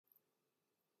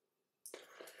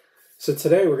So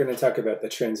today we're going to talk about the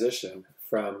transition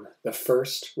from the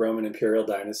first Roman imperial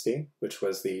dynasty, which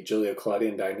was the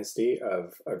Julio-Claudian dynasty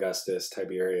of Augustus,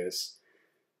 Tiberius,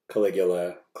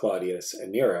 Caligula, Claudius,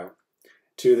 and Nero,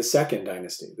 to the second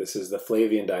dynasty. This is the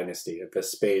Flavian dynasty of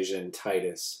Vespasian,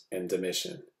 Titus, and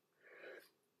Domitian.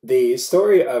 The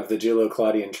story of the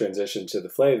Julio-Claudian transition to the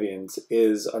Flavians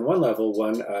is, on one level,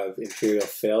 one of imperial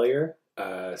failure,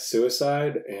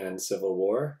 suicide, and civil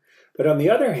war. But on the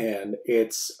other hand,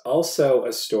 it's also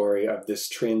a story of this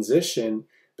transition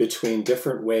between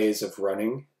different ways of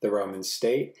running the Roman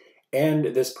state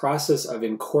and this process of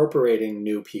incorporating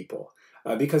new people.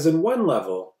 Because on one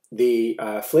level, the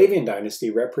Flavian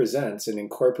dynasty represents an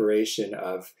incorporation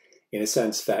of, in a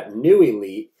sense, that new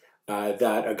elite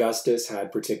that Augustus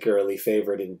had particularly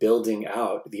favored in building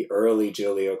out the early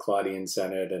Julio-Claudian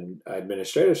Senate and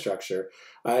administrative structure.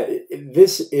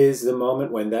 This is the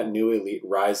moment when that new elite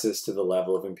rises to the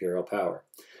level of imperial power.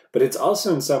 But it's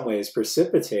also in some ways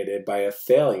precipitated by a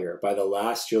failure by the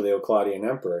last Julio-Claudian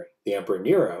emperor, the Emperor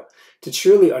Nero, to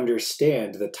truly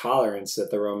understand the tolerance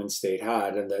that the Roman state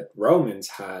had and that Romans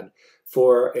had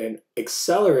for an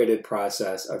accelerated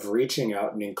process of reaching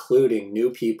out and including new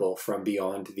people from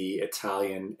beyond the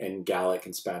Italian and Gallic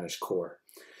and Spanish core.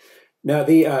 Now,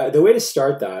 the way to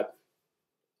start that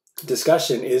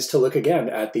discussion is to look again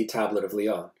at the Tablet of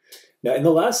Lyon. Now, in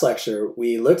the last lecture,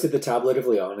 we looked at the Tablet of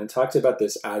Lyon and talked about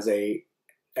this as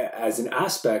an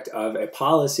aspect of a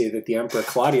policy that the Emperor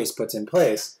Claudius puts in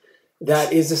place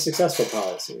that is a successful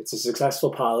policy. It's a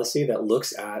successful policy that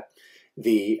looks at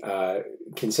the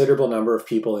considerable number of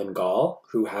people in Gaul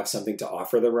who have something to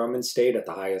offer the Roman state at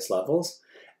the highest levels.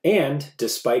 And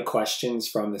despite questions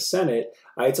from the Senate,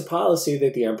 it's a policy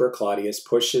that the Emperor Claudius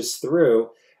pushes through.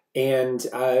 And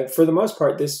for the most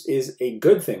part, this is a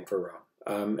good thing for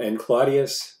Rome. And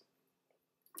Claudius,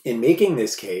 in making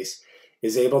this case,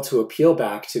 is able to appeal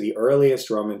back to the earliest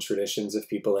Roman traditions of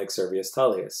people like Servius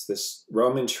Tullius, this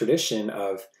Roman tradition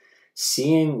of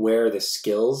seeing where the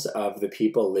skills of the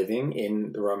people living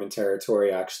in the Roman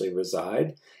territory actually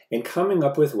reside, and coming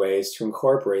up with ways to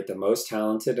incorporate the most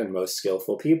talented and most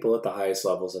skillful people at the highest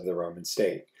levels of the Roman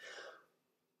state.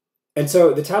 And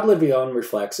so the Tablet of Lyon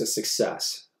reflects a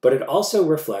success, but it also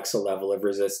reflects a level of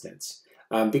resistance.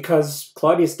 Because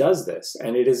Claudius does this,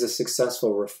 and it is a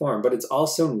successful reform, but it's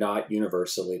also not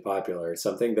universally popular. It's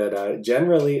something that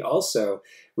generally also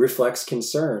reflects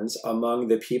concerns among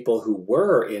the people who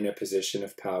were in a position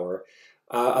of power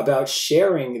about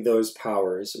sharing those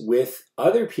powers with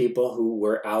other people who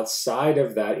were outside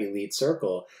of that elite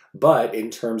circle, but in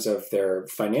terms of their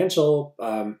financial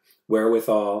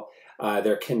wherewithal,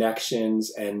 their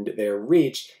connections, and their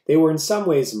reach, they were in some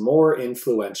ways more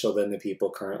influential than the people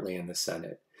currently in the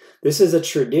Senate. This is a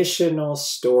traditional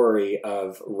story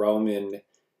of Roman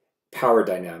power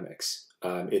dynamics.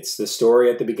 It's the story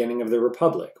at the beginning of the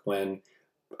Republic when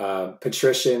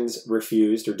patricians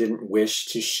refused or didn't wish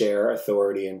to share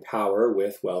authority and power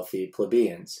with wealthy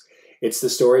plebeians. It's the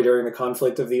story during the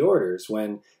conflict of the orders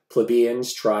when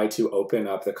plebeians try to open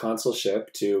up the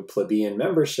consulship to plebeian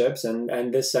memberships,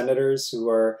 and the senators who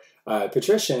are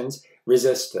patricians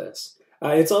resist this.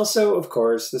 It's also, of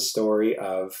course, the story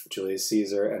of Julius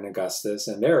Caesar and Augustus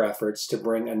and their efforts to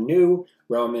bring a new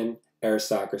Roman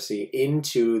aristocracy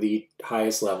into the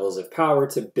highest levels of power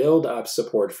to build up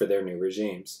support for their new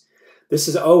regimes. This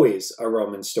is always a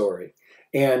Roman story.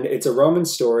 And it's a Roman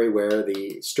story where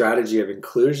the strategy of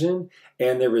inclusion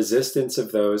and the resistance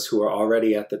of those who are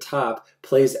already at the top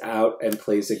plays out and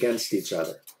plays against each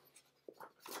other.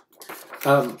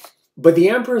 But the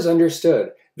emperors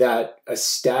understood that a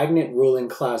stagnant ruling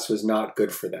class was not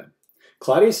good for them.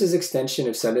 Claudius's extension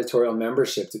of senatorial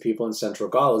membership to people in central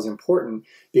Gaul is important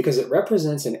because it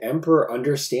represents an emperor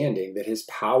understanding that his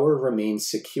power remains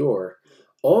secure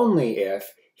only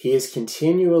if he is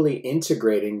continually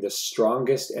integrating the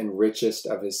strongest and richest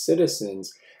of his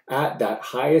citizens at that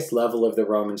highest level of the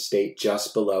Roman state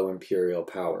just below imperial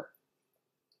power.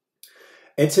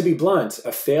 And to be blunt,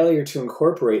 a failure to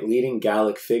incorporate leading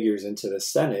Gallic figures into the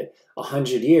Senate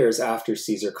 100 years after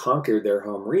Caesar conquered their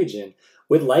home region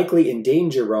would likely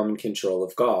endanger Roman control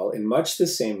of Gaul in much the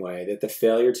same way that the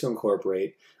failure to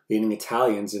incorporate leading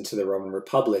Italians into the Roman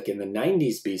Republic in the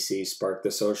 90s BC sparked the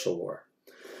Social War.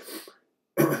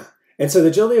 And so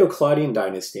the Julio-Claudian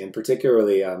dynasty, and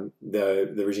particularly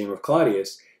the regime of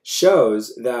Claudius,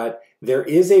 shows that there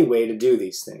is a way to do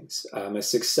these things. A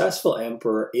successful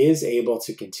emperor is able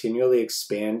to continually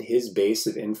expand his base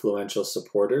of influential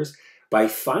supporters by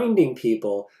finding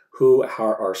people who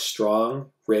are strong,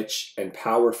 rich, and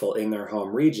powerful in their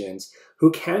home regions,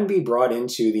 who can be brought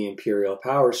into the imperial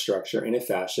power structure in a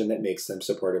fashion that makes them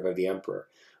supportive of the emperor.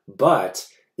 but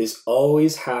this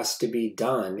always has to be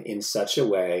done in such a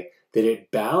way that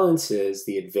it balances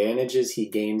the advantages he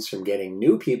gains from getting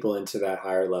new people into that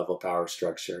higher level power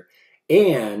structure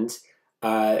and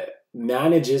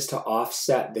manages to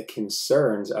offset the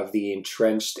concerns of the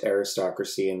entrenched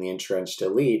aristocracy and the entrenched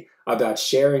elite about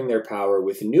sharing their power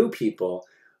with new people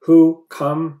who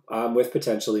come with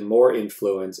potentially more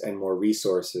influence and more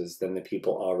resources than the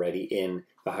people already in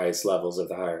the highest levels of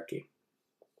the hierarchy.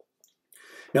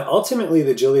 Now, ultimately,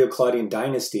 the Julio-Claudian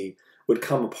dynasty would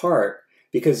come apart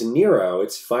because Nero,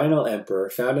 its final emperor,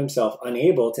 found himself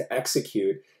unable to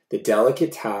execute the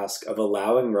delicate task of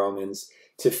allowing Romans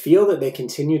to feel that they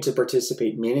continued to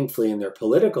participate meaningfully in their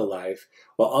political life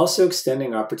while also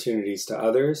extending opportunities to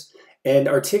others and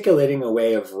articulating a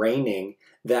way of reigning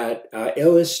that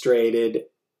illustrated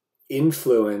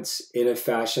influence in a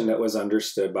fashion that was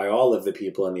understood by all of the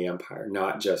people in the empire,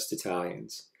 not just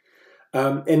Italians.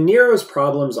 And Nero's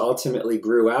problems ultimately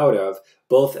grew out of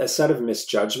both a set of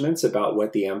misjudgments about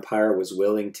what the empire was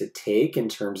willing to take in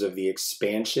terms of the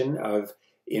expansion of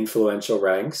influential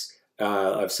ranks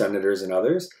of senators and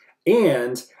others,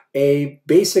 and a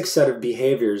basic set of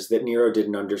behaviors that Nero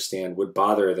didn't understand would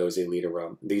bother these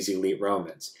elite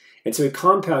Romans. And so he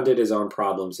compounded his own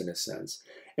problems in a sense.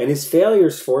 And his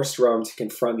failures forced Rome to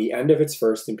confront the end of its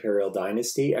first imperial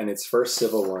dynasty and its first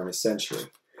civil war in a century.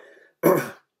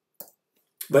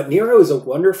 But Nero is a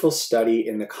wonderful study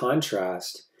in the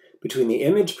contrast between the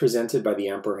image presented by the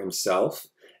emperor himself,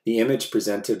 the image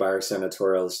presented by our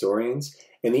senatorial historians,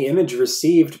 and the image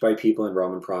received by people in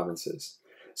Roman provinces.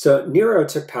 So Nero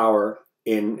took power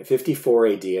in 54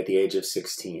 AD at the age of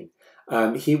 16.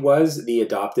 He was the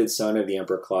adopted son of the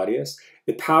Emperor Claudius.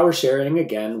 The power sharing,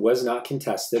 again, was not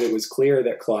contested. It was clear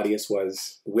that Claudius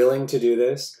was willing to do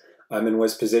this and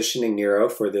was positioning Nero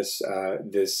for this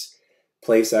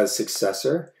place as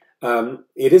successor.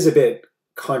 It is a bit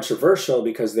controversial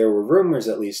because there were rumors,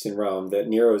 at least in Rome, that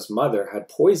Nero's mother had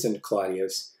poisoned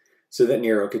Claudius so that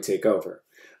Nero could take over.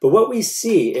 But what we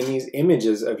see in these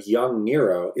images of young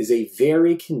Nero is a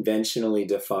very conventionally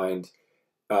defined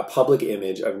public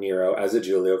image of Nero as a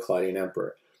Julio-Claudian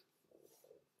emperor.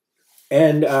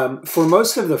 And for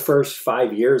most of the first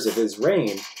 5 years of his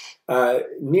reign,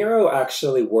 Nero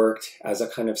actually worked as a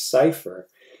kind of cipher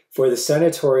for the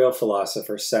senatorial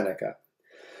philosopher Seneca.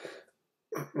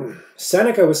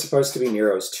 Seneca was supposed to be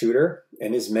Nero's tutor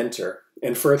and his mentor,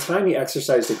 and for a time he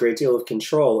exercised a great deal of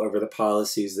control over the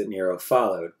policies that Nero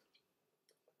followed.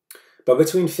 But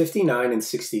between 59 and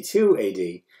 62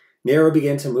 AD, Nero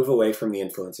began to move away from the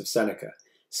influence of Seneca.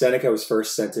 Seneca was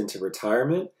first sent into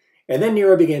retirement, and then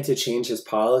Nero began to change his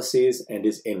policies and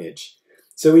his image.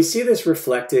 So we see this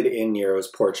reflected in Nero's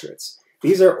portraits.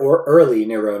 These are early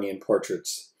Neronian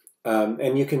portraits,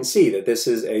 and you can see that this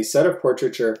is a set of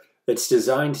portraiture that's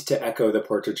designed to echo the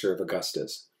portraiture of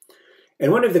Augustus.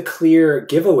 And one of the clear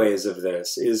giveaways of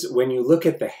this is when you look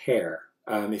at the hair.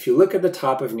 If you look at the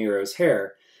top of Nero's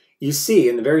hair, you see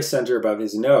in the very center above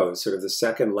his nose, sort of the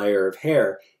second layer of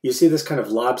hair, you see this kind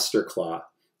of lobster claw,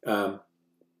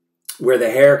 where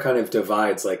the hair kind of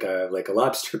divides like a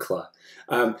lobster claw.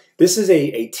 This is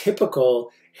a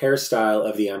typical hairstyle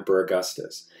of the Emperor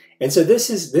Augustus. And so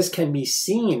this can be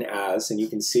seen as, and you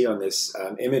can see on this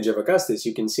image of Augustus,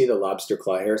 you can see the lobster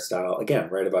claw hairstyle, again,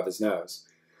 right above his nose.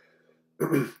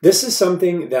 This is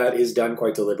something that is done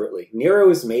quite deliberately.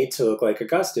 Nero is made to look like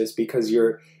Augustus because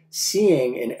you're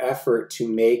seeing an effort to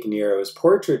make Nero's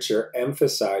portraiture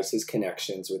emphasize his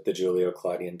connections with the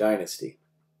Julio-Claudian dynasty.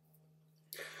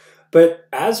 But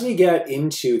as we get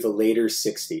into the later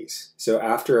 60s, so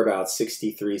after about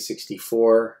 63,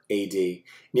 64 AD,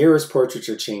 Nero's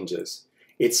portraiture changes.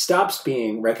 It stops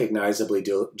being recognizably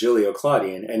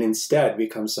Julio-Claudian and instead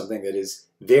becomes something that is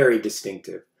very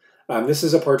distinctive. This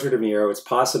is a portrait of Nero. It's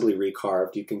possibly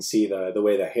recarved. You can see the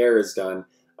way the hair is done.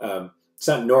 It's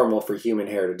not normal for human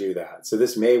hair to do that. So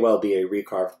this may well be a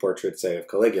recarved portrait, say, of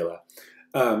Caligula.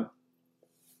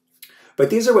 But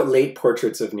these are what late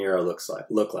portraits of Nero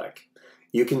look like.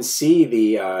 You can see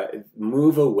the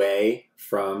move away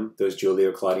from those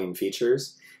Julio-Claudian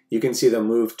features. You can see the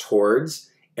move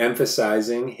towards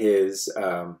emphasizing his,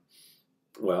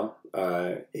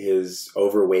 his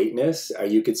overweightness.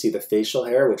 You could see the facial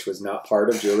hair, which was not part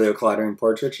of Julio-Claudian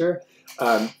portraiture.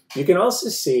 You can also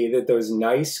see that those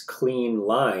nice, clean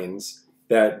lines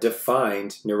that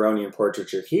defined Neronian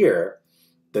portraiture here,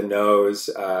 the nose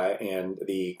and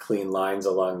the clean lines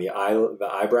along the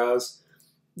eyebrows,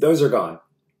 those are gone.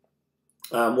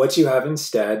 What you have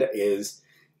instead is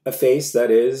a face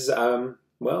that is,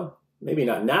 maybe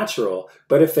not natural,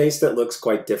 but a face that looks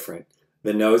quite different.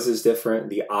 The nose is different.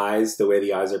 The eyes, the way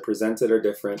the eyes are presented are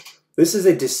different. This is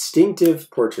a distinctive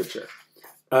portraiture.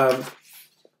 And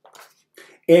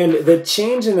the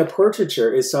change in the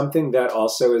portraiture is something that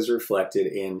also is reflected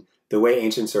in the way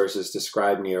ancient sources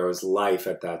describe Nero's life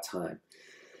at that time.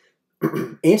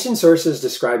 Ancient sources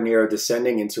describe Nero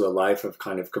descending into a life of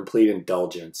kind of complete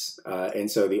indulgence. And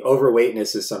so the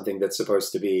overweightness is something that's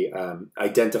supposed to be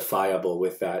identifiable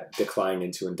with that decline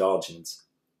into indulgence.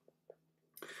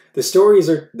 The stories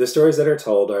that are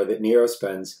told are that Nero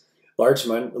spends large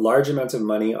amounts of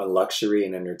money on luxury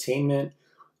and entertainment.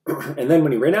 And then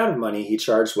when he ran out of money, he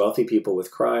charged wealthy people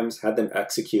with crimes, had them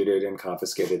executed, and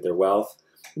confiscated their wealth.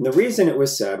 And the reason it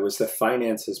was said was to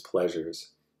finance his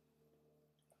pleasures.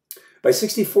 By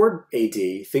 64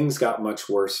 AD, things got much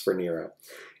worse for Nero.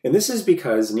 And this is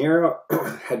because Nero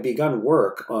had begun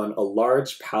work on a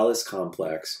large palace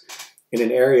complex in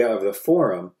an area of the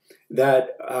Forum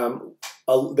that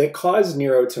caused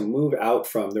Nero to move out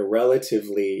from the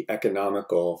relatively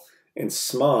economical and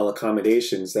small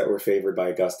accommodations that were favored by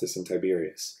Augustus and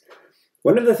Tiberius.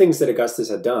 One of the things that Augustus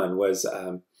had done was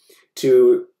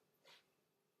to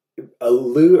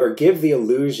give the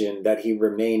illusion that he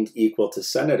remained equal to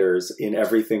senators in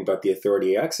everything but the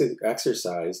authority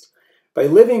exercised by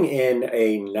living in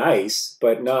a nice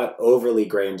but not overly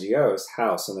grandiose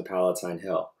house on the Palatine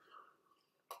Hill.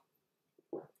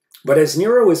 But as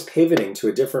Nero was pivoting to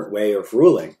a different way of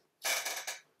ruling,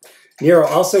 Nero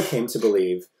also came to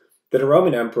believe that a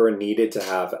Roman emperor needed to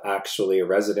have actually a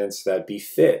residence that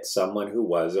befit someone who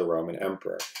was a Roman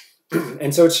emperor.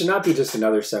 And so it should not be just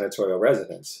another senatorial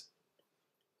residence.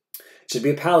 It should be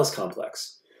a palace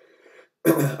complex.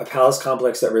 A palace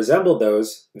complex that resembled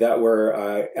those that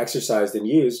were exercised and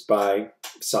used by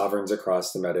sovereigns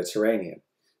across the Mediterranean.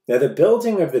 Now, the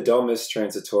building of the Domus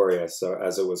Transitoria, so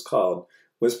as it was called,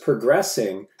 was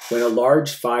progressing when a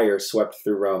large fire swept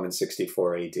through Rome in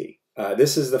 64 AD.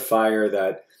 This is the fire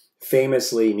that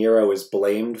famously Nero was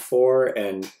blamed for,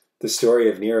 and the story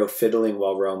of Nero fiddling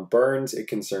while Rome burns, it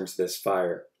concerns this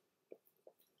fire.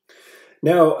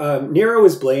 Now, Nero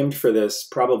was blamed for this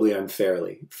probably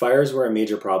unfairly. Fires were a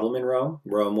major problem in Rome.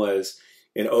 Rome was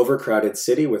an overcrowded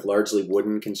city with largely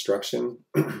wooden construction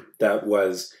that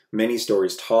was many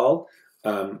stories tall.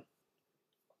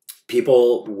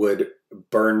 People would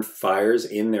burn fires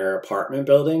in their apartment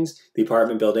buildings. The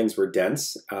apartment buildings were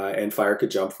dense, and fire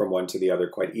could jump from one to the other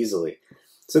quite easily.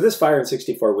 So this fire in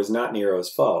 64 was not Nero's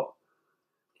fault,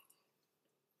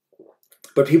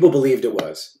 but people believed it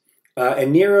was.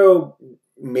 And Nero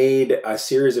made a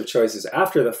series of choices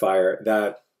after the fire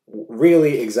that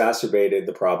really exacerbated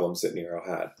the problems that Nero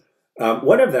had.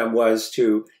 One of them was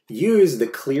to use the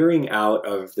clearing out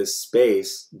of the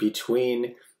space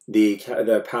between the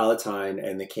Palatine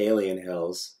and the Caelian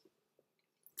hills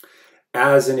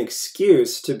as an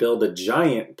excuse to build a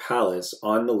giant palace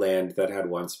on the land that had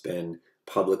once been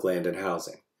public land and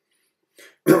housing.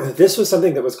 This was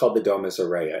something that was called the Domus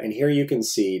Aurea, and here you can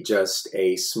see just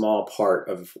a small part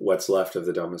of what's left of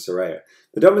the Domus Aurea.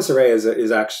 The Domus Aurea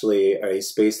is actually a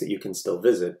space that you can still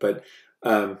visit, but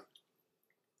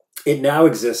it now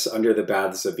exists under the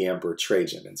baths of the Emperor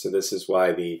Trajan, and so this is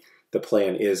why the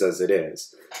plan is as it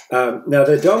is. Now,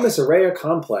 the Domus Aurea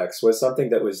complex was something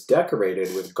that was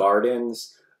decorated with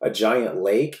gardens, a giant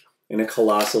lake, and a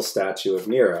colossal statue of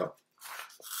Nero.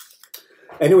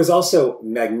 And it was also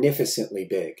magnificently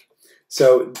big.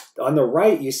 So on the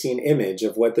right, you see an image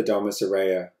of what the Domus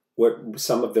Aurea, what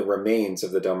some of the remains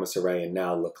of the Domus Aurea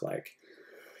now look like.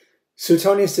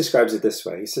 Suetonius describes it this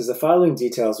way. He says, the following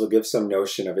details will give some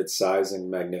notion of its size and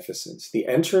magnificence. The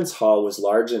entrance hall was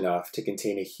large enough to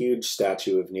contain a huge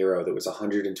statue of Nero that was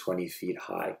 120 feet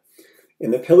high.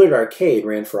 And the pillared arcade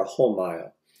ran for a whole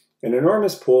mile. An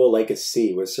enormous pool, like a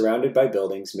sea, was surrounded by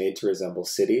buildings made to resemble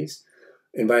cities,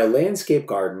 and by a landscape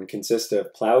garden consisting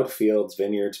of plowed fields,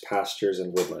 vineyards, pastures,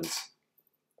 and woodlands.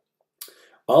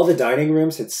 All the dining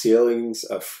rooms had ceilings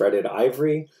of fretted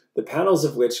ivory, the panels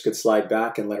of which could slide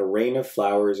back and let a rain of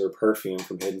flowers or perfume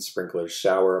from hidden sprinklers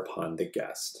shower upon the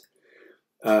guest.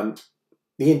 The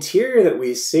interior that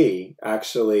we see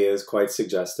actually is quite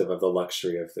suggestive of the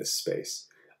luxury of this space.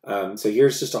 So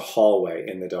here's just a hallway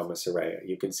in the Domus Aurea.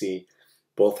 You can see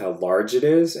both how large it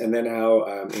is and then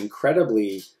how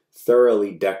incredibly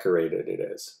thoroughly decorated it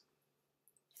is.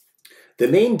 The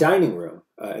main dining room,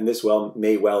 and this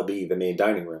may well be the main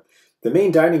dining room, the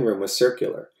main dining room was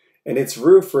circular, and its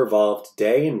roof revolved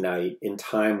day and night in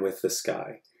time with the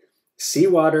sky.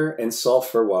 Seawater and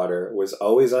sulfur water was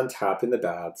always on tap in the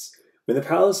baths. When the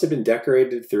palace had been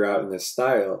decorated throughout in this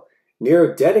style,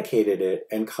 Nero dedicated it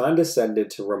and condescended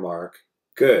to remark,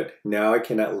 "Good, now I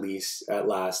can at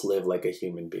last live like a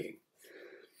human being."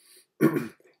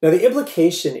 Now, the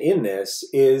implication in this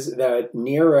is that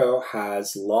Nero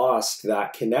has lost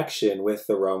that connection with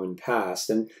the Roman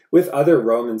past and with other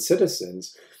Roman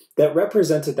citizens that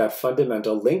represented that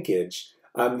fundamental linkage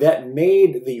that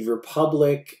made the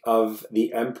republic of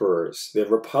the emperors, the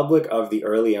republic of the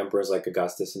early emperors like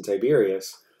Augustus and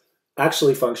Tiberius,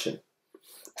 actually function.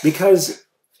 Because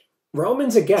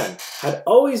Romans, again, had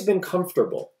always been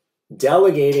comfortable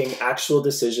delegating actual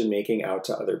decision-making out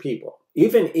to other people.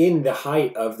 Even in the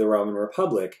height of the Roman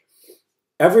Republic,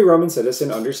 every Roman citizen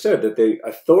understood that the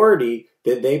authority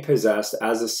that they possessed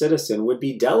as a citizen would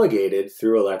be delegated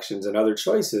through elections and other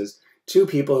choices to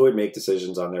people who would make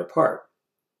decisions on their part.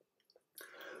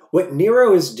 What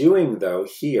Nero is doing, though,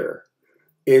 here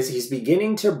is he's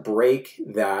beginning to break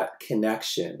that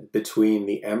connection between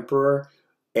the emperor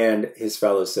and his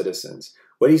fellow citizens.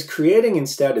 What he's creating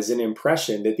instead is an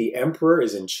impression that the emperor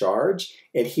is in charge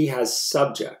and he has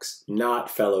subjects,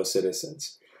 not fellow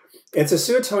citizens. And so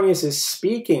Suetonius is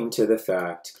speaking to the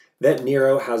fact that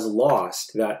Nero has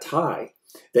lost that tie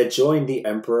that joined the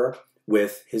emperor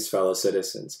with his fellow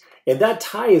citizens. And that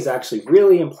tie is actually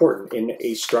really important in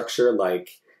a structure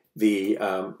like the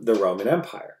Roman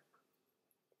Empire.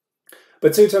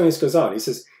 But Suetonius goes on. He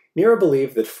says, Nero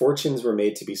believed that fortunes were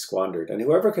made to be squandered, and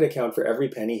whoever could account for every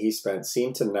penny he spent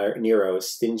seemed to Nero a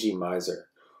stingy miser.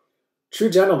 True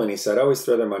gentlemen, he said, always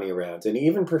throw their money around, and he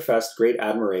even professed great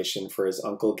admiration for his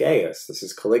uncle Gaius, this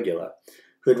is Caligula,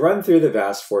 who had run through the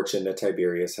vast fortune that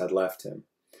Tiberius had left him.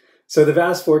 So the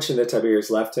vast fortune that Tiberius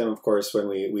left him, of course, when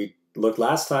we looked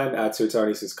last time at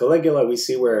Suetonius' Caligula, we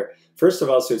see where, first of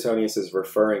all, Suetonius is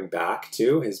referring back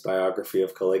to his biography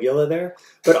of Caligula there,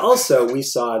 but also we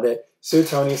saw that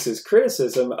Suetonius'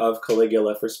 criticism of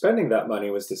Caligula for spending that money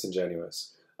was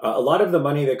disingenuous. A lot of the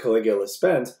money that Caligula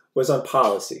spent was on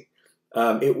policy.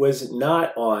 It was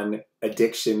not on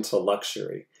addiction to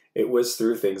luxury. It was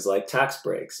through things like tax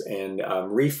breaks and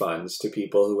refunds to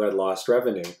people who had lost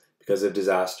revenue because of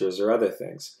disasters or other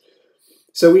things.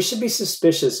 So we should be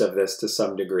suspicious of this to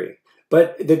some degree.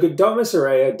 But the Domus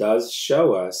Aurea does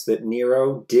show us that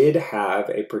Nero did have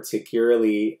a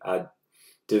particularly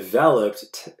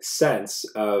developed sense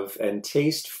of and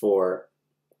taste for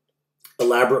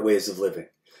elaborate ways of living.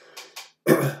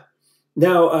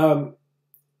 Now,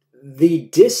 the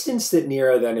distance that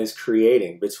Nero then is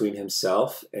creating between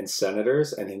himself and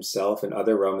senators and himself and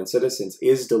other Roman citizens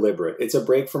is deliberate. It's a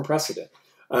break from precedent.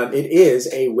 It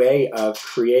is a way of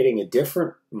creating a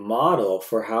different model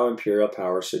for how imperial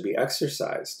power should be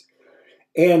exercised.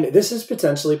 And this is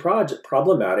potentially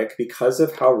problematic because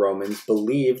of how Romans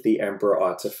believed the emperor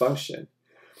ought to function.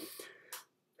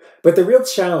 But the real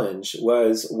challenge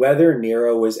was whether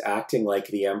Nero was acting like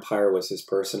the empire was his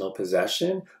personal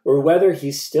possession, or whether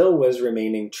he still was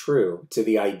remaining true to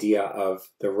the idea of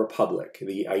the republic,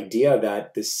 the idea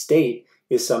that the state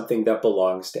is something that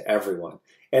belongs to everyone.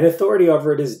 And authority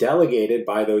over it is delegated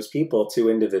by those people to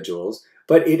individuals,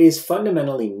 but it is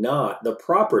fundamentally not the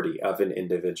property of an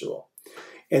individual.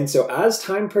 And so as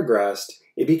time progressed,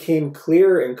 it became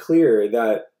clearer and clearer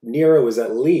that Nero was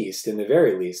at least, in the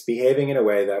very least, behaving in a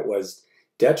way that was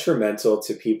detrimental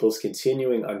to people's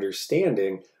continuing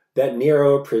understanding that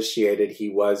Nero appreciated he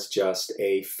was just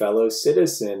a fellow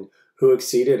citizen who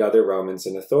exceeded other Romans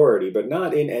in authority, but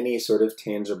not in any sort of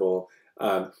tangible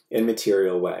and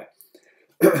material way.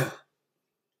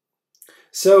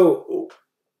 So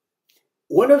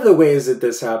one of the ways that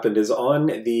this happened is on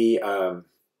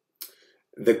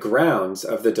the grounds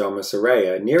of the Domus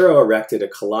Aurea. Nero erected a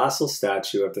colossal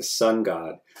statue of the sun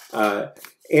god.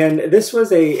 And this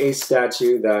was a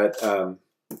statue that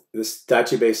the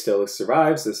statue base still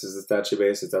survives. This is the statue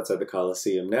base. It's outside the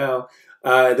Colosseum now.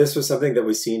 This was something that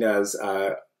was seen as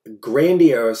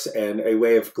grandiose and a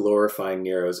way of glorifying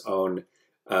Nero's own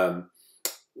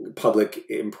public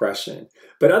impression.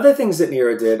 But other things that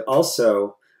Nero did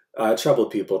also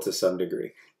troubled people to some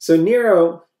degree. So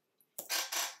Nero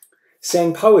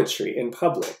sang poetry in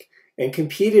public and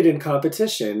competed in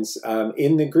competitions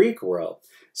in the Greek world.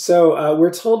 So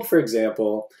we're told, for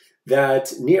example,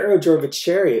 that Nero drove a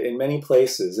chariot in many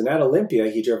places, and at Olympia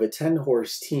he drove a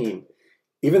 10-horse team,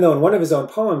 even though in one of his own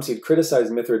poems he'd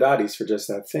criticized Mithridates for just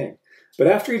that thing. But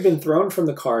after he'd been thrown from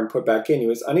the car and put back in, he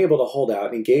was unable to hold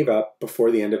out and gave up before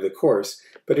the end of the course,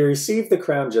 but he received the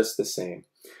crown just the same.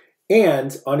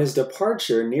 And on his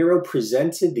departure, Nero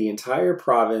presented the entire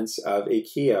province of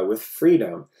Achaia with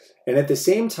freedom, and at the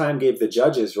same time gave the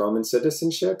judges Roman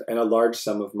citizenship and a large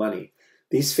sum of money.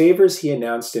 These favors he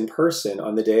announced in person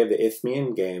on the day of the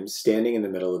Isthmian Games, standing in the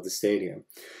middle of the stadium.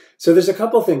 So there's a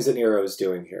couple things that Nero is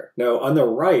doing here. Now, on the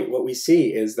right, what we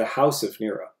see is the house of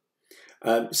Nero.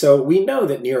 So we know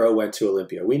that Nero went to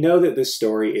Olympia. We know that this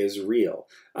story is real.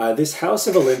 This house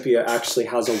of Olympia actually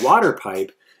has a water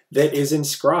pipe that is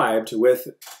inscribed with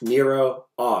Nero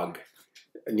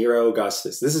Nero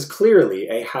Augustus. This is clearly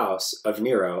a house of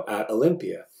Nero at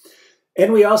Olympia.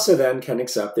 And we also then can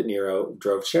accept that Nero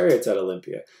drove chariots at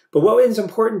Olympia. But what is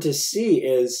important to see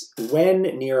is when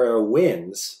Nero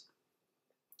wins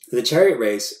the chariot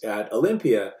race at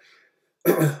Olympia,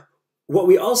 what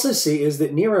we also see is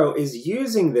that Nero is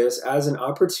using this as an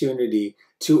opportunity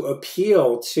to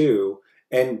appeal to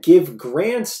and give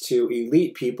grants to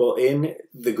elite people in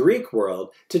the Greek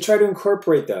world to try to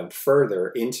incorporate them further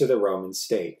into the Roman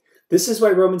state. This is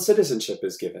why Roman citizenship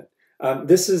is given.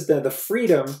 This is the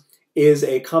freedom is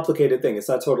a complicated thing. It's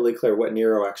not totally clear what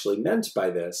Nero actually meant by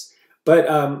this, but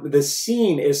the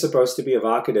scene is supposed to be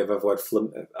evocative of what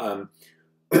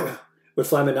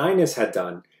Flamininus had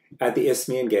done at the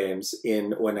Isthmian Games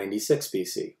in 196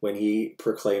 BC, when he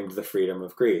proclaimed the freedom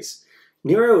of Greece.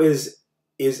 Nero is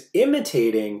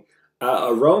imitating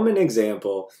a Roman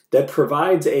example that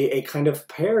provides a kind of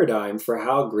paradigm for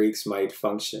how Greeks might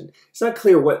function. It's not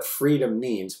clear what freedom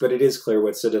means, but it is clear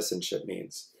what citizenship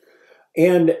means.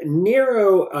 And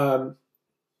Nero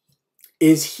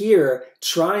is here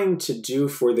trying to do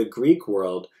for the Greek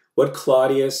world what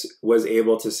Claudius was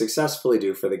able to successfully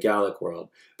do for the Gallic world.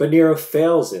 But Nero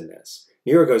fails in this.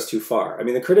 Nero goes too far. I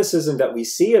mean, the criticism that we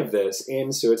see of this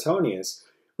in Suetonius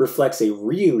reflects a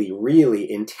really, really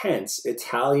intense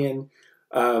Italian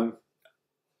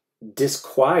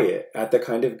disquiet at the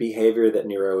kind of behavior that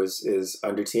Nero is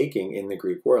undertaking in the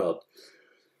Greek world.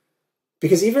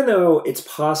 Because even though it's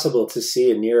possible to see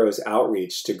in Nero's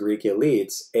outreach to Greek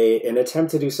elites an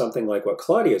attempt to do something like what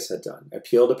Claudius had done,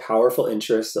 appeal to powerful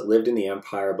interests that lived in the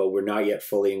empire but were not yet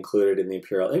fully included in the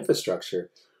imperial infrastructure,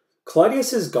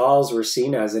 Claudius's Gauls were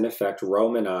seen as, in effect,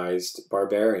 Romanized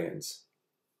barbarians.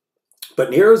 But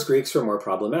Nero's Greeks were more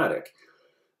problematic.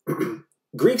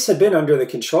 Greeks had been under the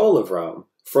control of Rome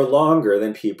for longer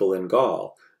than people in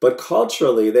Gaul. But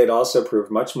culturally, they'd also proved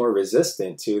much more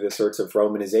resistant to the sorts of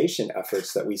Romanization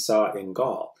efforts that we saw in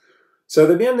Gaul. So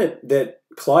the men that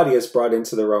Claudius brought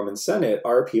into the Roman Senate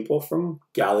are people from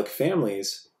Gallic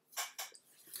families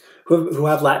who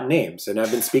have Latin names and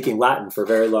have been speaking Latin for a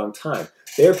very long time.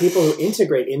 They are people who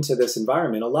integrate into this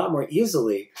environment a lot more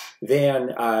easily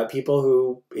than people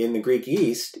who, in the Greek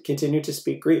East, continue to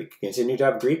speak Greek, continue to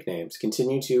have Greek names,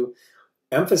 continue to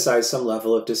emphasize some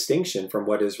level of distinction from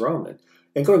what is Roman.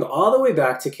 And going all the way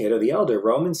back to Cato the Elder,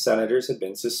 Roman senators had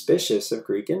been suspicious of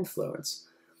Greek influence.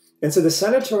 And so the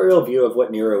senatorial view of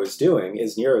what Nero is doing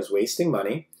is Nero's wasting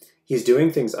money. He's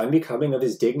doing things unbecoming of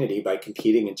his dignity by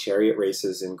competing in chariot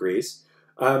races in Greece.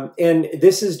 And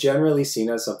this is generally seen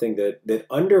as something that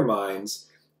undermines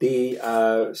the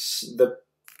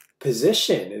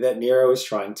position that Nero is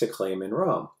trying to claim in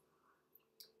Rome.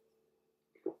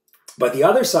 But the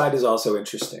other side is also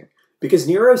interesting, because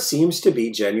Nero seems to be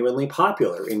genuinely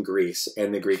popular in Greece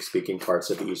and the Greek-speaking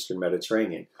parts of the Eastern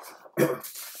Mediterranean.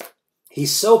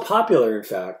 He's so popular, in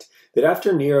fact, that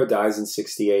after Nero dies in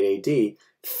 68 AD,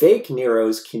 fake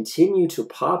Neros continue to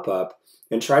pop up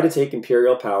and try to take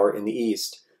imperial power in the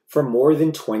East for more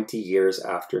than 20 years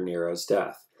after Nero's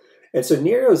death. And so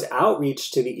Nero's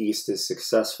outreach to the East is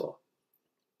successful.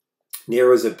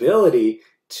 Nero's ability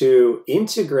to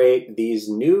integrate these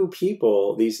new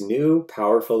people, these new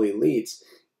powerful elites,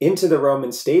 into the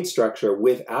Roman state structure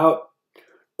without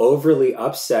overly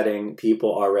upsetting people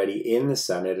already in the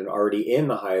Senate and already in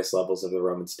the highest levels of the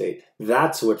Roman state.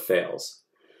 That's what fails.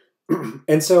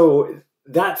 And so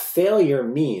that failure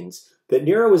means that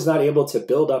Nero was not able to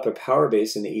build up a power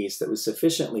base in the East that was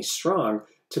sufficiently strong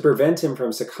to prevent him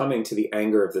from succumbing to the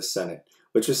anger of the Senate,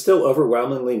 which was still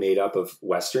overwhelmingly made up of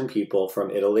Western people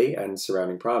from Italy and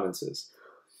surrounding provinces.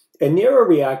 And Nero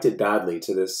reacted badly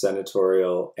to this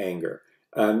senatorial anger.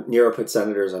 Nero put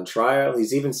senators on trial.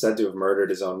 He's even said to have murdered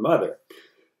his own mother.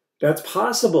 Now, it's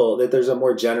possible that there's a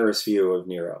more generous view of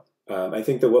Nero. I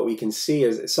think that what we can see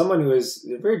is someone who is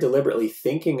very deliberately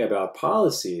thinking about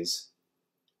policies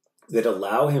that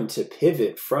allow him to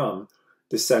pivot from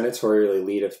the senatorial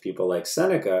elite of people like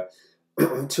Seneca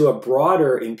to a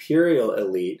broader imperial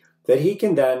elite that he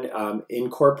can then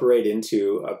incorporate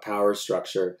into a power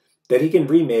structure that he can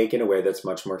remake in a way that's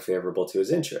much more favorable to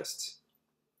his interests.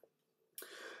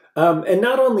 And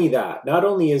not only that, not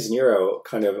only is Nero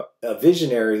kind of a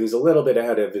visionary who's a little bit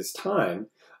ahead of his time,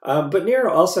 but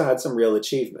Nero also had some real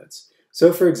achievements.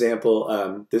 So, for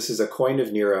example, this is a coin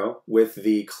of Nero with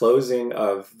the closing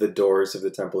of the doors of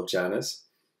the Temple of Janus.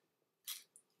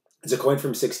 It's a coin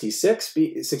from 66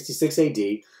 AD,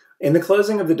 and the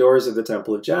closing of the doors of the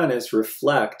Temple of Janus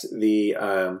reflect the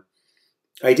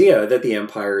idea that the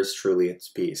empire is truly at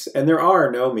peace. And there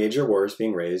are no major wars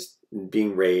being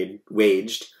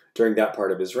waged during that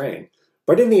part of his reign.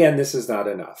 But in the end, this is not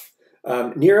enough.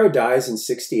 Nero dies in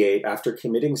 68 after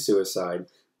committing suicide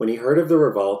when he heard of the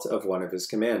revolt of one of his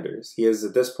commanders. He is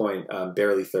at this point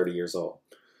barely 30 years old.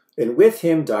 And with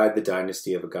him died the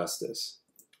dynasty of Augustus.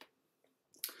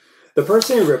 The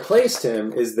person who replaced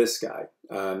him is this guy.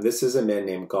 This is a man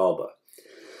named Galba.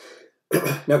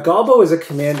 Now, Galba was a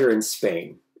commander in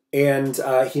Spain, and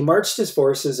he marched his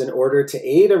forces in order to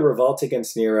aid a revolt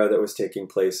against Nero that was taking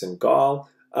place in Gaul.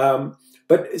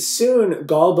 But soon,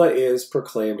 Galba is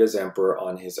proclaimed as emperor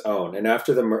on his own. And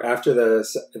after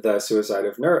the suicide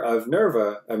of Nero,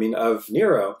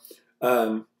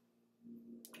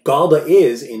 Galba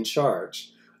is in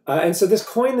charge. And so this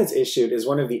coin that's issued is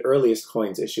one of the earliest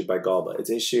coins issued by Galba. It's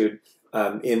issued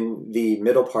in the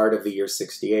middle part of the year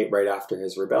 68, right after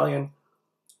his rebellion.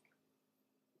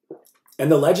 And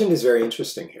the legend is very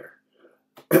interesting here.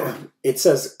 It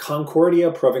says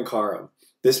Concordia Provincarum.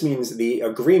 This means the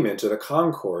agreement or the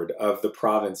concord of the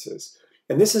provinces.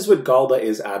 And this is what Galba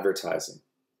is advertising,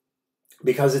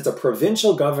 because it's a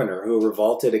provincial governor who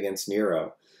revolted against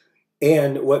Nero.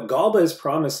 And what Galba is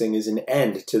promising is an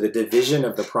end to the division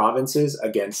of the provinces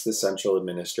against the central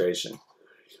administration.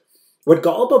 What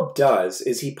Galba does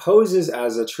is he poses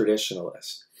as a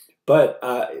traditionalist. But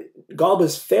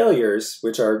Galba's failures,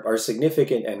 which are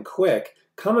significant and quick,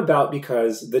 come about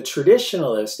because the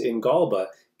traditionalist in Galba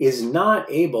is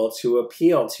not able to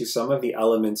appeal to some of the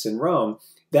elements in Rome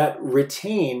that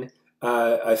retain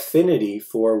affinity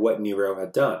for what Nero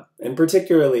had done. And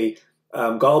particularly,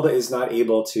 Galba is not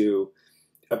able to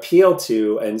appeal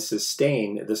to and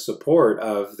sustain the support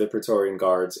of the Praetorian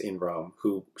Guards in Rome,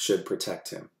 who should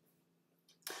protect him.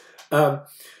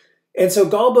 And so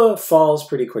Galba falls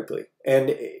pretty quickly.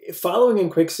 And following in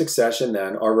quick succession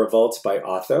then are revolts by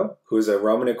Otho, who is a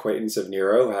Roman acquaintance of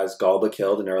Nero, who has Galba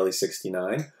killed in early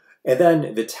 69. And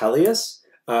then Vitellius.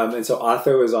 And so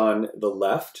Otho is on the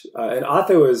left. And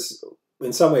Otho is,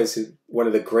 in some ways, one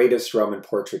of the greatest Roman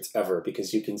portraits ever,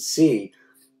 because you can see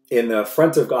in the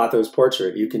front of Otho's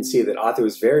portrait, you can see that Otho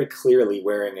is very clearly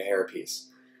wearing a hairpiece.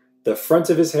 The front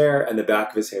of his hair and the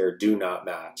back of his hair do not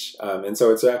match. And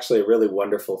so it's actually a really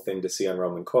wonderful thing to see on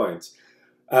Roman coins.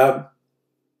 Otho's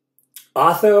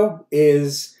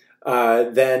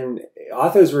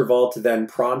revolt then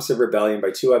prompts a rebellion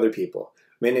by two other people.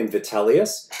 A man named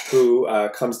Vitellius, who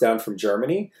comes down from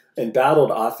Germany and battled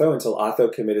Otho until Otho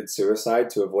committed suicide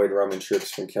to avoid Roman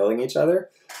troops from killing each other.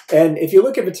 And if you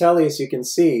look at Vitellius, you can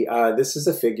see this is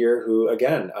a figure who,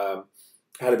 again,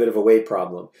 had a bit of a weight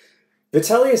problem.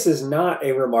 Vitellius is not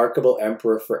a remarkable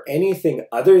emperor for anything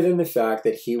other than the fact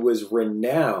that he was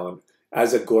renowned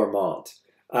as a gourmand.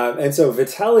 And so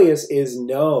Vitellius is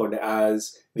known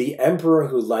as the emperor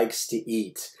who likes to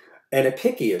eat. And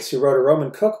Apicius, who wrote a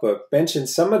Roman cookbook, mentioned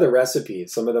some of the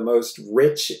recipes, some of the most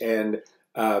rich and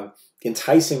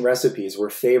enticing recipes were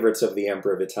favorites of the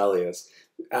Emperor Vitellius,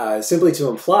 simply to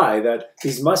imply that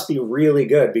these must be really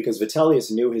good because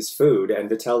Vitellius knew his food and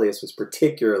Vitellius was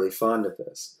particularly fond of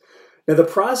this. Now, the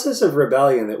process of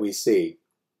rebellion that we see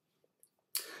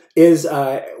is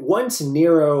once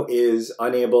Nero is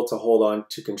unable to hold on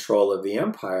to control of the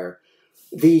empire,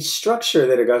 the structure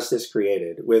that Augustus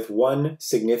created with one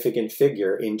significant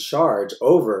figure in charge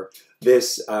over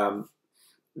this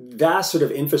vast sort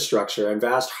of infrastructure and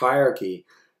vast hierarchy,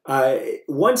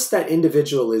 once that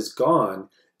individual is gone,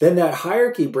 then that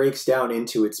hierarchy breaks down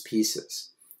into its pieces.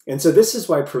 And so this is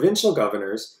why provincial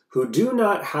governors who do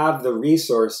not have the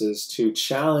resources to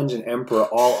challenge an emperor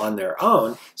all on their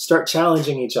own start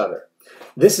challenging each other.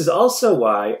 This is also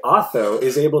why Otho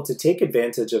is able to take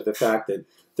advantage of the fact that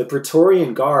the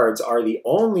Praetorian Guards are the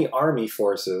only army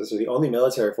forces, or the only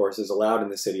military forces allowed in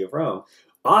the city of Rome.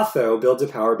 Otho builds a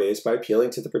power base by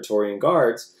appealing to the Praetorian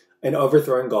Guards and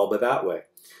overthrowing Galba that way.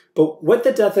 But what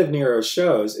the death of Nero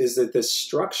shows is that this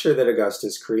structure that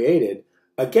Augustus created,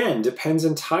 again, depends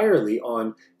entirely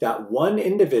on that one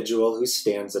individual who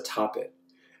stands atop it.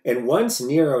 And once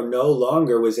Nero no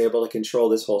longer was able to control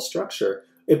this whole structure,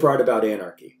 it brought about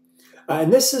anarchy.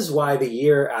 And this is why the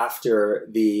year after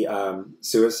the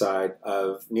suicide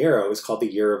of Nero is called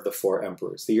the Year of the Four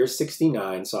Emperors. The year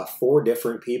 69 saw four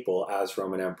different people as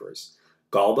Roman emperors.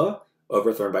 Galba,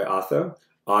 overthrown by Otho.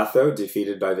 Otho,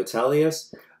 defeated by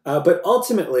Vitellius. But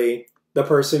ultimately, the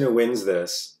person who wins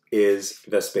this is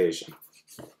Vespasian.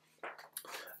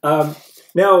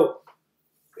 Now,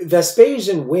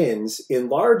 Vespasian wins in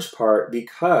large part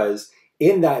because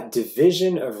in that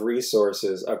division of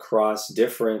resources across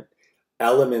different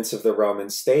elements of the Roman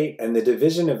state and the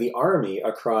division of the army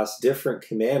across different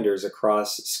commanders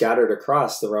scattered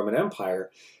across the Roman Empire,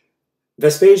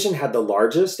 Vespasian had the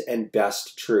largest and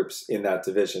best troops in that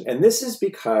division. And this is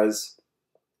because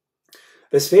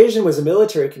Vespasian was a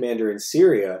military commander in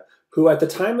Syria who at the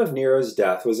time of Nero's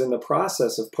death was in the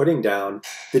process of putting down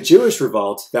the Jewish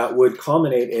revolt that would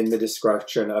culminate in the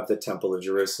destruction of the Temple of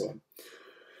Jerusalem.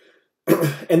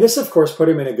 And this, of course, put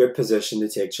him in a good position to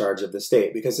take charge of the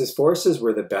state because his forces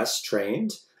were the best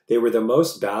trained, they were the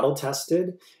most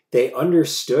battle-tested, they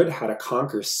understood how to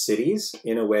conquer cities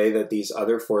in a way that these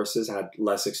other forces had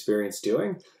less experience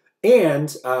doing,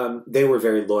 and they were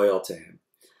very loyal to him.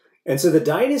 And so the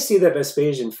dynasty that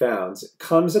Vespasian founds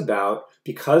comes about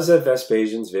because of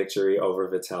Vespasian's victory over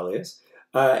Vitellius,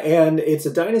 and it's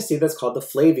a dynasty that's called the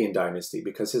Flavian dynasty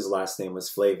because his last name was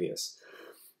Flavius.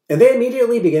 And they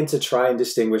immediately begin to try and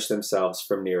distinguish themselves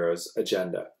from Nero's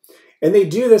agenda. And they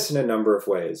do this in a number of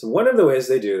ways. One of the ways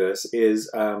they do this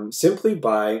is simply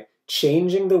by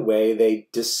changing the way they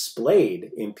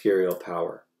displayed imperial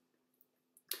power.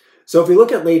 So if we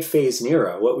look at late phase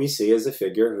Nero, what we see is a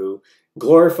figure who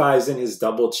glorifies in his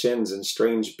double chins and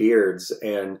strange beards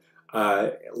and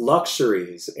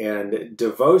luxuries and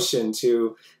devotion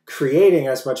to creating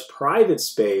as much private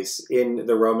space in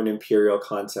the Roman imperial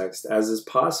context as is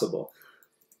possible.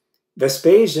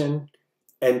 Vespasian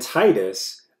and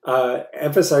Titus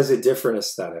emphasize a different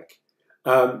aesthetic.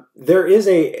 There is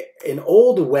an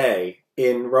old way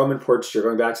in Roman portraiture,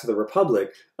 going back to the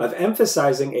Republic, of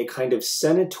emphasizing a kind of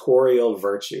senatorial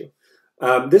virtue.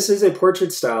 This is a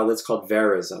portrait style that's called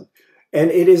verism. And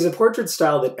it is a portrait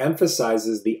style that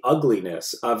emphasizes the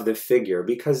ugliness of the figure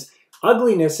because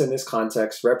ugliness in this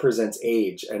context represents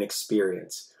age and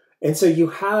experience. And so you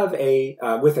have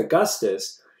with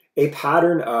Augustus, a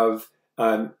pattern of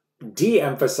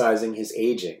de-emphasizing his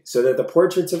aging so that the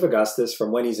portraits of Augustus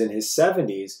from when he's in his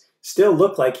 70s still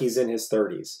look like he's in his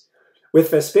 30s.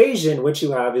 With Vespasian, what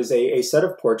you have is a set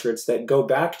of portraits that go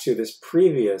back to this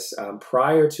previous,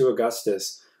 prior to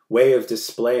Augustus, way of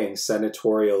displaying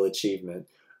senatorial achievement,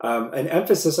 an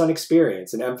emphasis on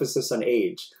experience, an emphasis on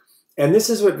age. And this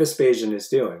is what Vespasian is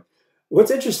doing.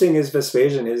 What's interesting is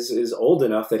Vespasian is old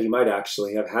enough that he might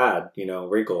actually have had,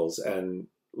 wrinkles and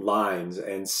lines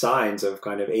and signs of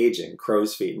kind of aging,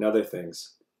 crow's feet and other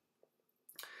things.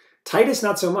 Titus,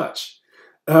 not so much.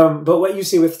 But what you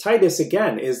see with Titus,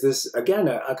 again, is this, again,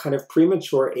 a kind of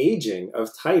premature aging of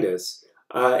Titus,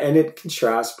 and it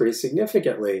contrasts pretty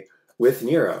significantly with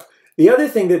Nero. The other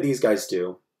thing that these guys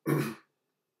do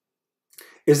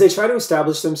is they try to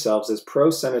establish themselves as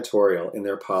pro-senatorial in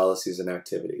their policies and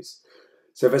activities.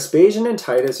 So Vespasian and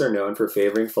Titus are known for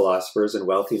favoring philosophers and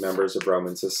wealthy members of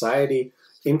Roman society,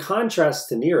 in contrast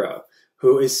to Nero,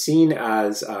 who is seen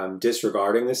as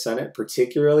disregarding the Senate,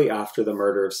 particularly after the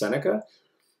murder of Seneca,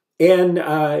 and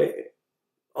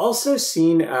also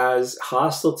seen as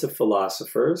hostile to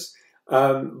philosophers,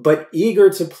 but eager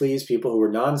to please people who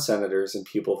were non-senators and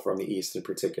people from the East in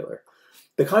particular.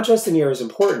 The contrast to Nero is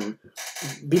important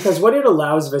because what it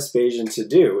allows Vespasian to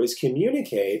do is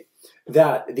communicate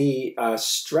that the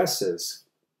stresses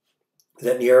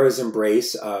that Nero's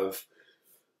embrace of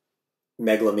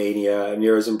megalomania,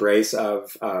 Nero's embrace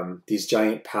of these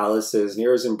giant palaces,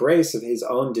 Nero's embrace of his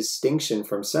own distinction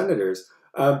from senators,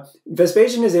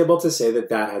 Vespasian is able to say that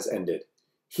that has ended.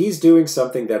 He's doing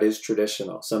something that is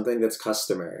traditional, something that's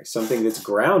customary, something that's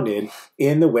grounded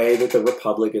in the way that the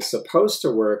Republic is supposed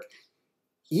to work,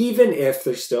 even if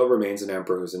there still remains an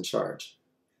emperor who's in charge.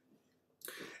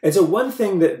 And so one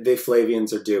thing that the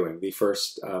Flavians are doing, the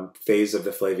first phase of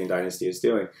the Flavian dynasty is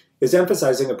doing, is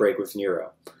emphasizing a break with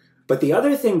Nero. But the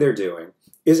other thing they're doing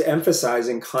is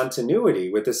emphasizing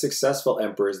continuity with the successful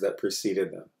emperors that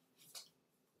preceded them.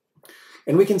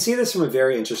 And we can see this from a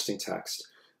very interesting text.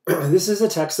 This is a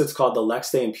text that's called the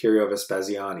Lex de Imperio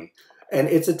Vespasiani. And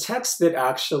it's a text that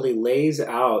actually lays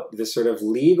out the sort of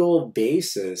legal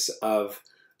basis of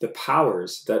the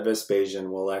powers that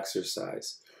Vespasian will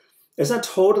exercise. It's not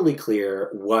totally clear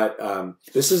what,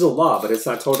 this is a law, but it's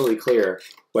not totally clear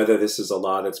whether this is a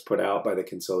law that's put out by the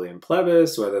Concilium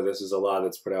Plebis, whether this is a law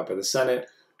that's put out by the Senate.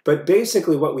 But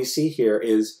basically what we see here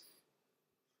is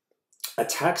a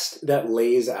text that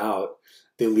lays out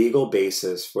the legal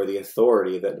basis for the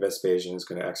authority that Vespasian is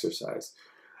going to exercise.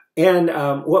 And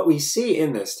what we see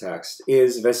in this text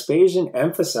is Vespasian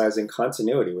emphasizing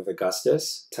continuity with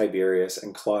Augustus, Tiberius,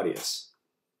 and Claudius,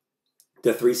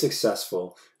 the three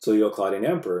successful Julio-Claudian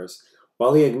emperors,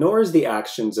 while he ignores the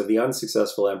actions of the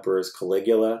unsuccessful emperors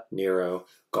Caligula, Nero,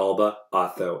 Galba,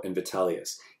 Otho, and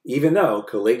Vitellius, even though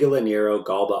Caligula, Nero,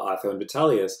 Galba, Otho, and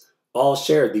Vitellius all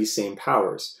shared these same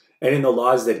powers. And in the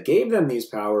laws that gave them these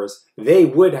powers, they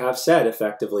would have said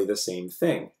effectively the same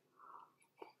thing.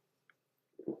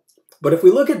 But if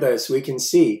we look at this, we can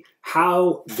see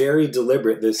how very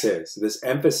deliberate this is, this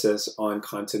emphasis on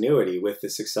continuity with the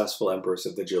successful emperors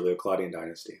of the Julio-Claudian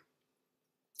dynasty.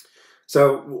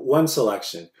 So, one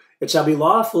selection. It shall be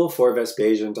lawful for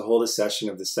Vespasian to hold a session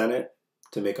of the Senate,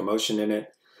 to make a motion in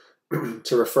it,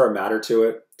 to refer a matter to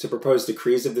it, to propose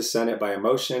decrees of the Senate by a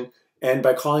motion, and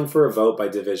by calling for a vote by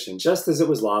division, just as it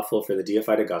was lawful for the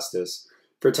deified Augustus,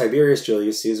 for Tiberius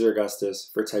Julius Caesar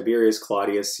Augustus, for Tiberius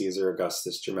Claudius Caesar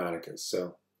Augustus Germanicus.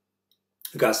 So,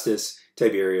 Augustus,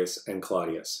 Tiberius, and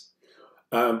Claudius.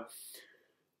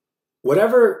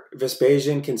 Whatever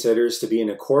Vespasian considers to be in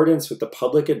accordance with the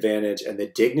public advantage and the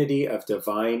dignity of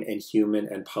divine and human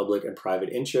and public and private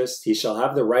interests, he shall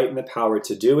have the right and the power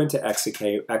to do and to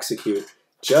execute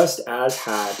just as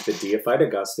had the deified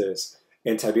Augustus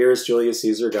and Tiberius Julius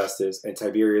Caesar Augustus and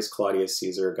Tiberius Claudius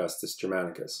Caesar Augustus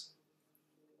Germanicus.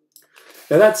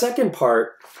 Now that second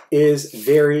part is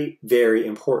very, very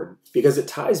important because it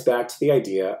ties back to the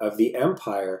idea of the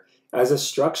empire as a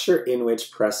structure in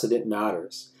which precedent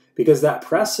matters. Because that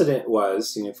precedent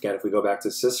was, again, if we go back to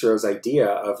Cicero's idea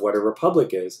of what a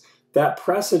republic is, that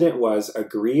precedent was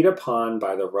agreed upon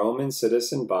by the Roman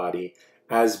citizen body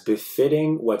as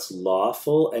befitting what's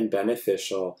lawful and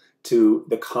beneficial to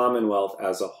the commonwealth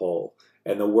as a whole.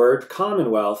 And the word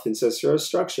commonwealth in Cicero's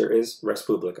structure is res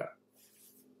publica.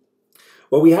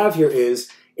 What we have here is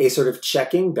a sort of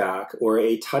checking back or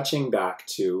a touching back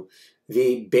to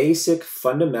the basic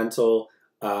fundamental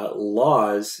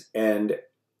laws and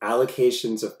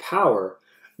allocations of power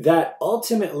that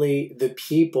ultimately the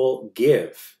people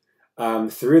give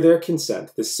through their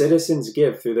consent, the citizens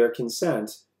give through their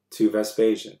consent to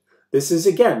Vespasian. This is,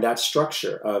 again, that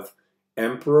structure of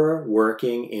emperor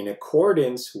working in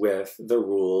accordance with the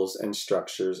rules and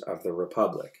structures of the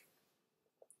republic.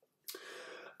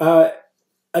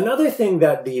 Another thing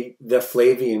that the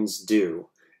Flavians do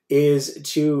is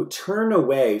to turn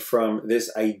away from this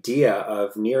idea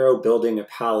of Nero building a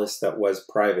palace that was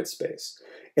private space.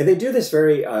 And they do this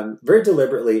very, very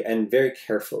deliberately and very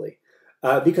carefully.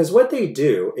 Because what they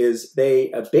do is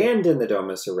they abandon the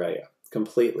Domus Aurea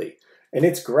completely. And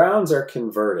its grounds are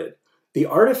converted. The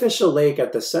artificial lake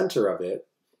at the center of it,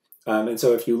 and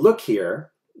so if you look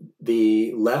here,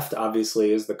 the left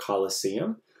obviously is the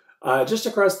Colosseum. Just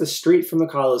across the street from the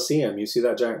Colosseum, you see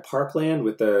that giant parkland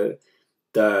with the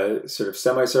sort of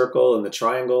semicircle and the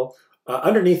triangle.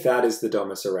 Underneath that is the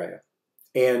Domus Aurea.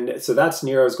 And so that's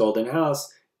Nero's Golden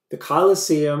House. The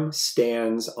Colosseum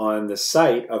stands on the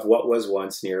site of what was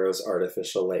once Nero's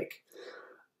artificial lake.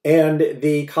 And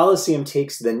the Colosseum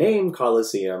takes the name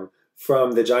Colosseum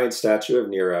from the giant statue of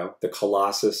Nero, the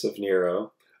Colossus of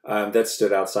Nero, that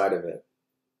stood outside of it.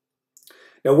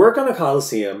 Now, work on the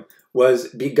Colosseum was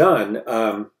begun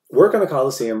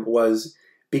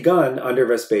under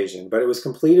Vespasian, but it was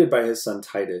completed by his son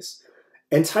Titus.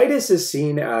 And Titus is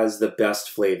seen as the best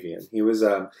Flavian. He was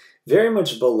very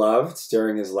much beloved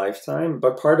during his lifetime,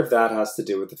 but part of that has to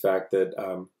do with the fact that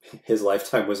his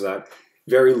lifetime was not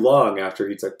very long after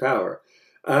he took power.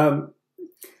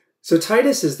 So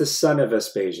Titus is the son of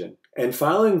Vespasian. And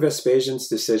following Vespasian's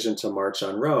decision to march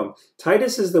on Rome,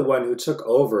 Titus is the one who took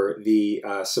over the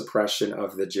suppression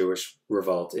of the Jewish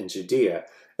revolt in Judea.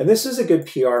 And this was a good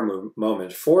PR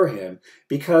moment for him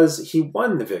because he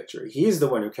won the victory. He's the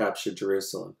one who captured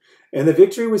Jerusalem. And the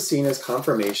victory was seen as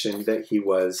confirmation that he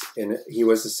was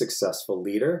a successful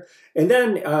leader. And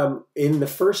then in the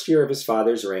first year of his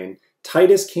father's reign,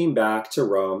 Titus came back to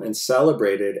Rome and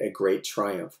celebrated a great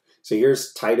triumph. So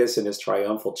here's Titus in his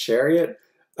triumphal chariot.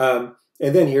 And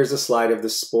then here's a slide of the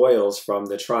spoils from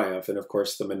the triumph. And of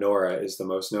course, the menorah is the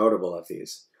most notable of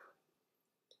these.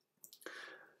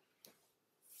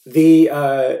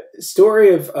 The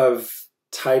story of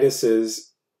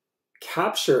Titus's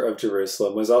capture of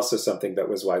Jerusalem was also something that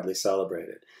was widely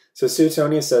celebrated. So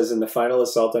Suetonius says, in the final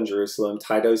assault on Jerusalem,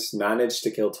 Titus managed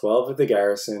to kill 12 of the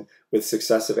garrison with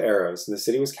successive arrows, and the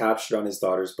city was captured on his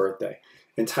daughter's birthday.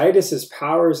 And Titus's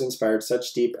powers inspired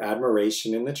such deep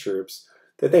admiration in the troops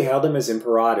that they hailed him as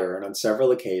imperator, and on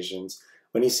several occasions,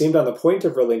 when he seemed on the point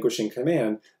of relinquishing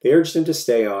command, they urged him to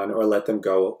stay on or let them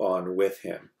go on with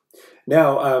him.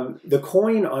 Now, the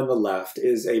coin on the left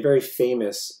is a very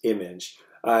famous image,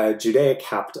 Judea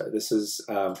Capta. This is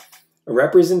a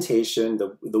representation,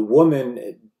 the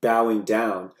woman bowing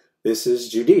down. This is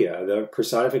Judea, the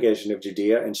personification of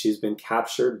Judea, and she's been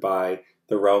captured by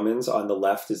the Romans. On the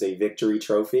left is a victory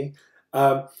trophy.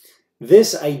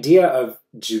 This idea of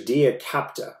Judea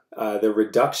Capta, the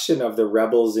reduction of the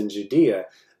rebels in Judea,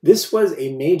 This was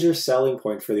a major selling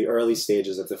point for the early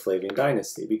stages of the Flavian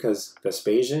dynasty because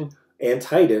Vespasian and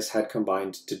Titus had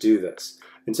combined to do this.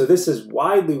 And so this is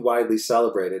widely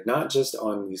celebrated, not just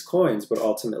on these coins, but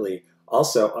ultimately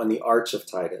also on the Arch of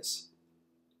Titus.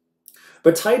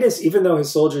 But Titus, even though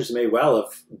his soldiers may well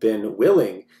have been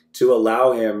willing to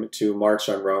allow him to march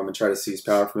on Rome and try to seize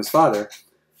power from his father,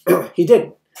 he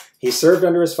didn't. He served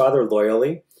under his father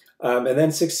loyally, and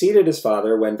then succeeded his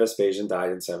father when Vespasian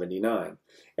died in 79.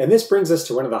 And this brings us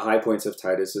to one of the high points of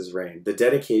Titus's reign, the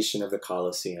dedication of the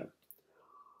Colosseum.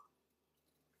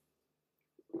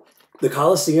 The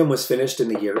Colosseum was finished in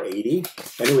the year 80,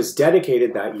 and it was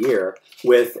dedicated that year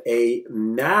with a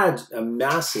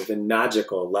massive and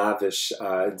magical, lavish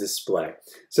display.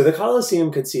 So the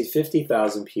Colosseum could seat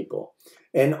 50,000 people.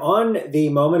 And on the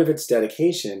moment of its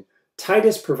dedication,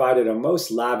 Titus provided a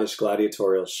most lavish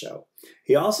gladiatorial show.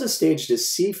 He also staged a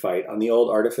sea fight on the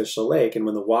old artificial lake, and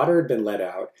when the water had been let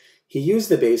out, he used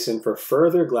the basin for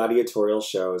further gladiatorial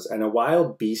shows and a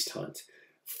wild beast hunt.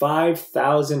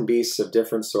 5,000 beasts of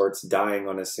different sorts dying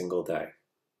on a single day.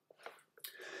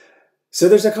 So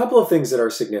there's a couple of things that are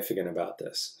significant about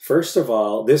this. First of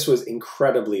all, this was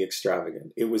incredibly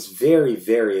extravagant. It was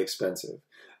very expensive.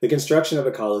 The construction of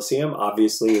the Colosseum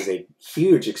obviously is a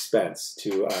huge expense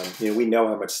to, we know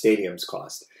how much stadiums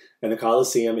cost. And the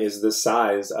Colosseum is the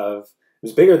size of,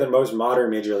 it's bigger than most modern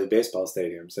Major League Baseball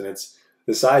stadiums, and it's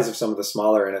the size of some of the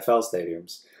smaller NFL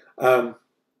stadiums.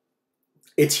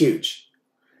 It's huge.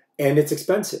 And it's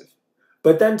expensive.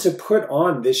 But then to put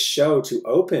on this show to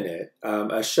open it,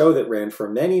 a show that ran for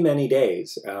many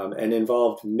days and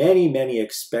involved many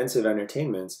expensive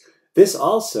entertainments, this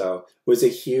also was a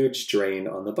huge drain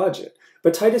on the budget.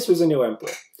 But Titus was a new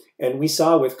emperor. And we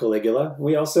saw with Caligula,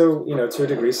 we also, to a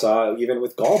degree saw even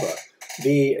with Galba,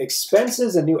 the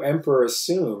expenses a new emperor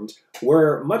assumed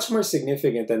were much more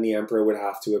significant than the emperor would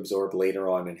have to absorb later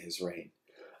on in his reign.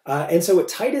 And so what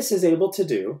Titus is able to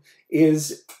do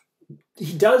is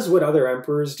he does what other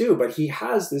emperors do, but he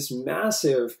has this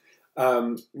massive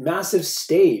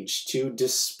stage to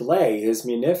display his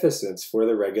munificence for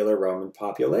the regular Roman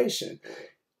population.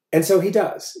 And so he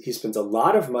does. He spends a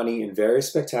lot of money in very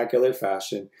spectacular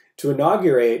fashion to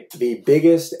inaugurate the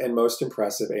biggest and most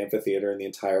impressive amphitheater in the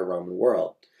entire Roman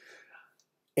world.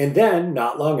 And then,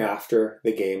 not long after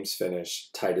the games finish,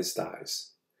 Titus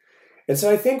dies. And so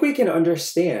I think we can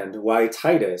understand why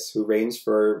Titus, who reigns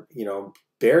for,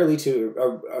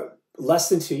 less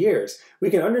than 2 years, we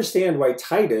can understand why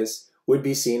Titus would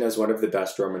be seen as one of the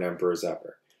best Roman emperors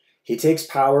ever. He takes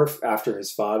power after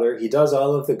his father. He does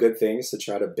all of the good things to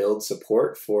try to build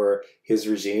support for his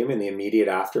regime in the immediate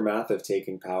aftermath of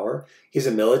taking power. He's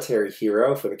a military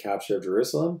hero for the capture of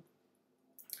Jerusalem.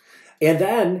 And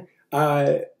then,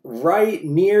 right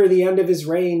near the end of his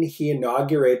reign, he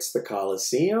inaugurates the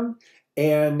Colosseum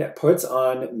and puts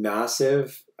on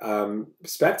massive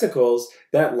spectacles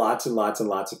that lots and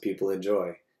lots of people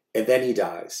enjoy. And then he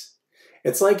dies.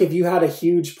 It's like if you had a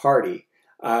huge party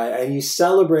and you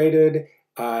celebrated,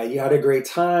 you had a great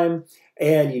time,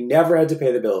 and you never had to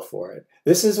pay the bill for it.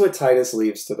 This is what Titus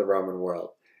leaves to the Roman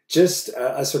world. Just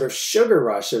a sort of sugar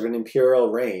rush of an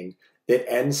imperial reign that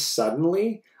ends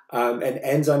suddenly and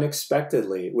ends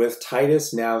unexpectedly, with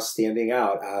Titus now standing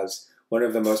out as one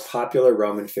of the most popular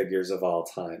Roman figures of all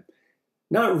time.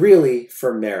 Not really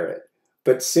for merit,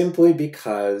 but simply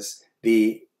because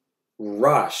the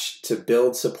rush to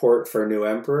build support for a new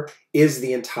emperor is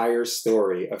the entire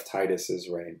story of Titus's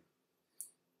reign.